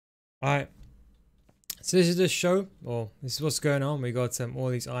Alright, so this is the show, or this is what's going on. We got all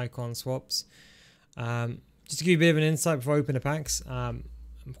these icon swaps. Just to give you a bit of an insight before I open the packs, I'm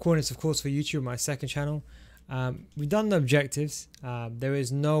recording this of course for YouTube, my second channel. We've done the objectives. There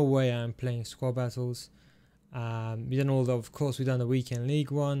is no way I'm playing squad battles. We've done all the, of course we've done the weekend league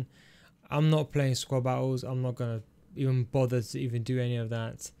one. I'm not playing squad battles. I'm not going to even bother to even do any of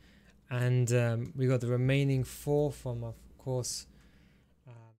that. And we got the remaining 4 from, of course,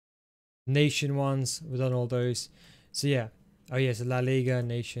 nation ones. We've done all those. So yeah, oh yeah, so La Liga,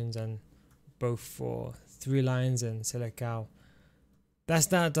 nations, and both for 3 lines and Selecao. That's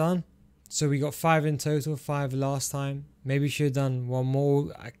that done. So we got 5 in total, 5 last time. Maybe should have done one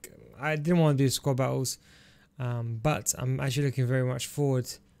more. I didn't want to do squad battles, but I'm actually looking very much forward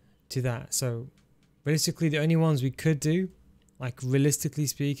to that. So basically the only ones we could do, like realistically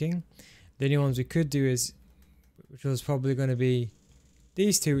speaking, the only ones we could do is, which was probably going to be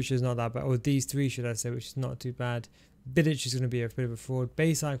these 2, which is not that bad, or these 3 should I say, which is not too bad. Vidic is going to be a bit of a fraud.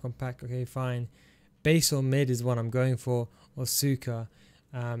 Base icon pack, okay fine. Base or mid is what I'm going for, or Suka.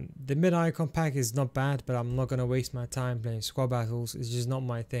 The mid icon pack is not bad, but I'm not going to waste my time playing squad battles. It's just not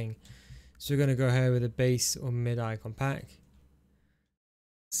my thing. So we're going to go ahead with a base or mid icon pack.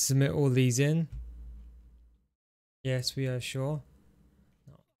 Submit all these in. Yes, we are sure.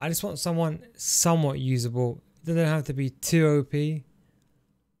 I just want someone somewhat usable. It doesn't have to be too OP,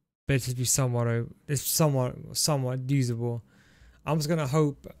 but it should be somewhat usable. I'm just gonna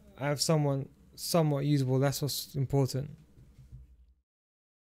hope I have someone somewhat usable. That's what's important.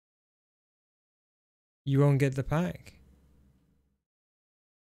 You won't get the pack.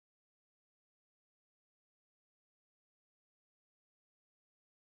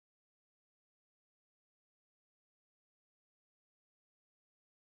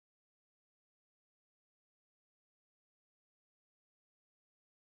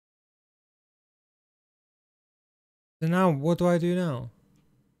 So now what do I do now?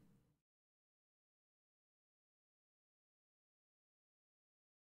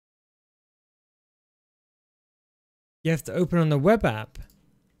 You have to open on the web app.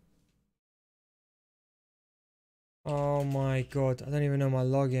 Oh my god, I don't even know my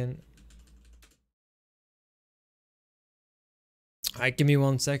login. Alright, give me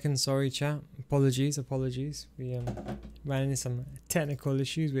 1 second, sorry chat. Apologies. We ran into some technical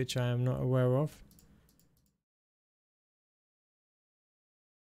issues which I am not aware of.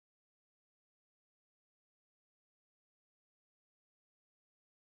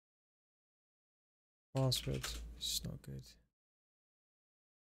 Password, it's not good.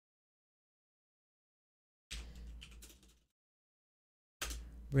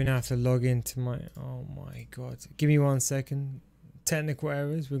 We're gonna have to log into my, oh my god. Give me 1 second. Technical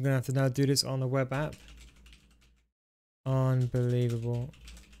errors. We're gonna have to now do this on the web app. Unbelievable.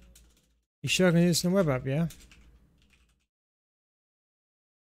 You sure I can do this on the web app, yeah?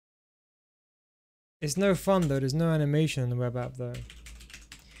 It's no fun though, there's no animation on the web app though.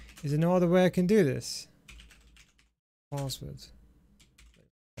 Is there no other way I can do this? Password.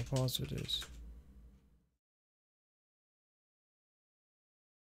 My password is.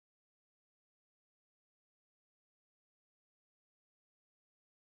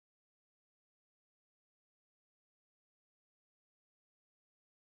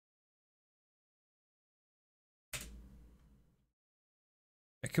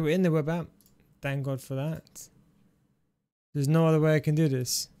 Okay, we're in the web app. Thank God for that. There's no other way I can do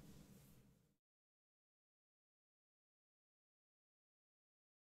this.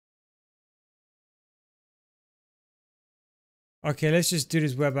 Okay, let's just do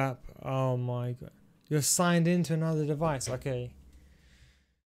this web app. Oh my god. You're signed into another device. Okay.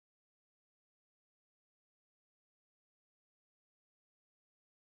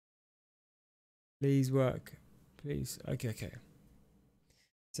 Please work. Please. Okay.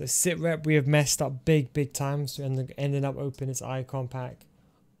 So sit rep, we have messed up big times. So ended up opening this icon pack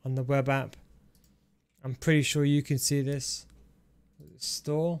on the web app. I'm pretty sure you can see this.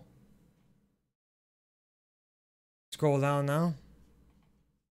 Store. Scroll down now. Of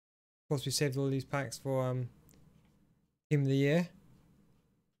course, we saved all these packs for Team of the Year.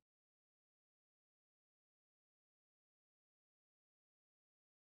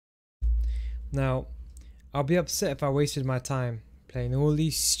 Now, I'll be upset if I wasted my time playing all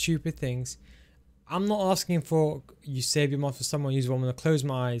these stupid things. I'm not asking for you save your mod for someone usable. I'm gonna close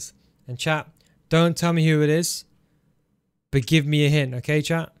my eyes and chat. Don't tell me who it is, but give me a hint, okay,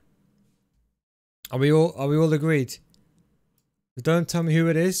 chat? Are we all agreed? But don't tell me who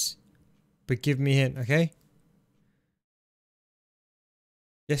it is, but give me a hint, okay?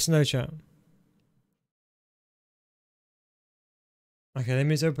 Yes, no, chat. Okay, let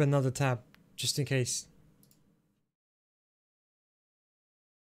me just open another tab just in case.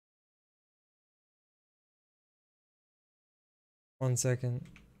 One second.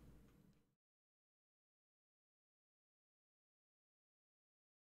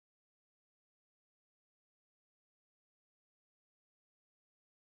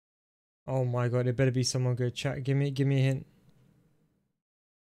 Oh my god, it better be someone good. Chat, give me a hint.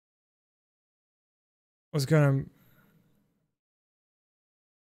 What's going on?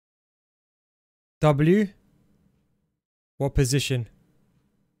 W? What position?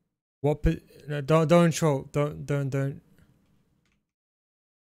 What no, don't troll. Don't.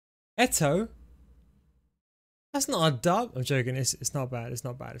 ETO'O? That's not a dub. I'm joking. It's not bad. It's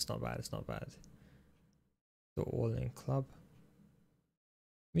not bad. It's not bad. It's not bad. The all in club.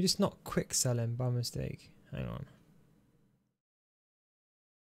 We just not quick selling by mistake. Hang on.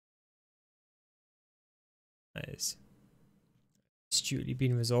 That is astutely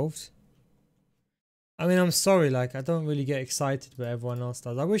been resolved. I mean, I'm sorry, like, I don't really get excited but everyone else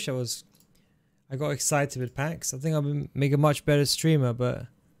does. I wish I got excited with packs. I think I would make a much better streamer, but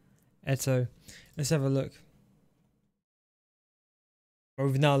ETO'O. Let's have a look.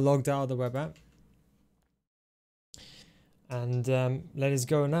 We've now logged out of the web app. And let us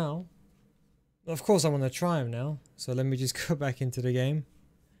go now. Of course, I want to try him now. So let me just go back into the game.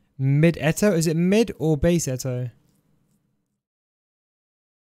 Mid ETO'O? Is it mid or base ETO'O?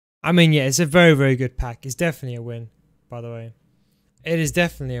 I mean, yeah, it's a very, very good pack. It's definitely a win, by the way. It is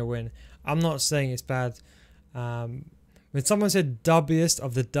definitely a win. I'm not saying it's bad. When someone said dubbiest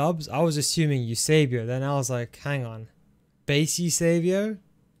of the dubs, I was assuming Eusebio. Then I was like, hang on. Base Eusebio?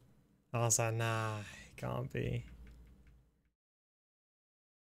 I was like, nah, it can't be.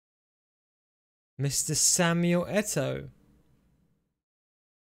 Mr. Samuel ETO'O.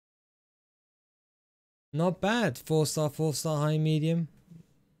 Not bad. 4-star, 4-star, high, medium.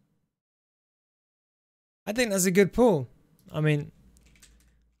 I think that's a good pull. I mean,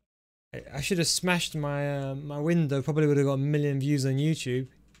 I should have smashed my my window. Probably would have got a million views on YouTube.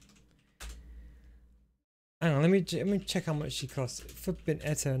 Hang on, let me check how much she costs. Footbin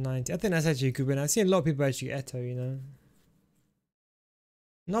ETO'O 90. I think that's actually a good win. I've seen a lot of people actually get ETO'O, you know.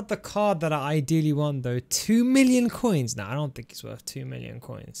 Not the card that I ideally want though. 2 million coins. No, I don't think it's worth 2 million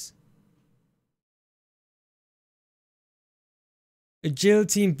coins.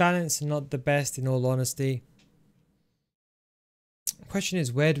 Agility and balance are not the best in all honesty. Question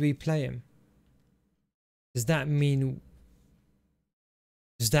is, where do we play him? Does that mean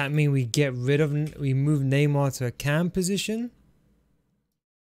we get rid of, we move Neymar to a cam position?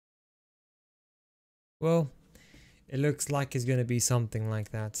 Well, it looks like it's going to be something like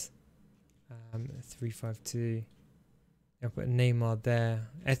that. 3-5-2. I'll put Neymar there.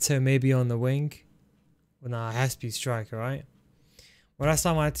 ETO'O maybe on the wing. Well, nah, it has to be striker, right? Well, that's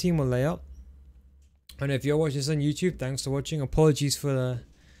how my team will lay up. And if you're watching this on YouTube, thanks for watching. Apologies for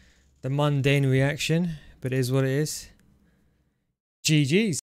the mundane reaction, but it is what it is. GG's.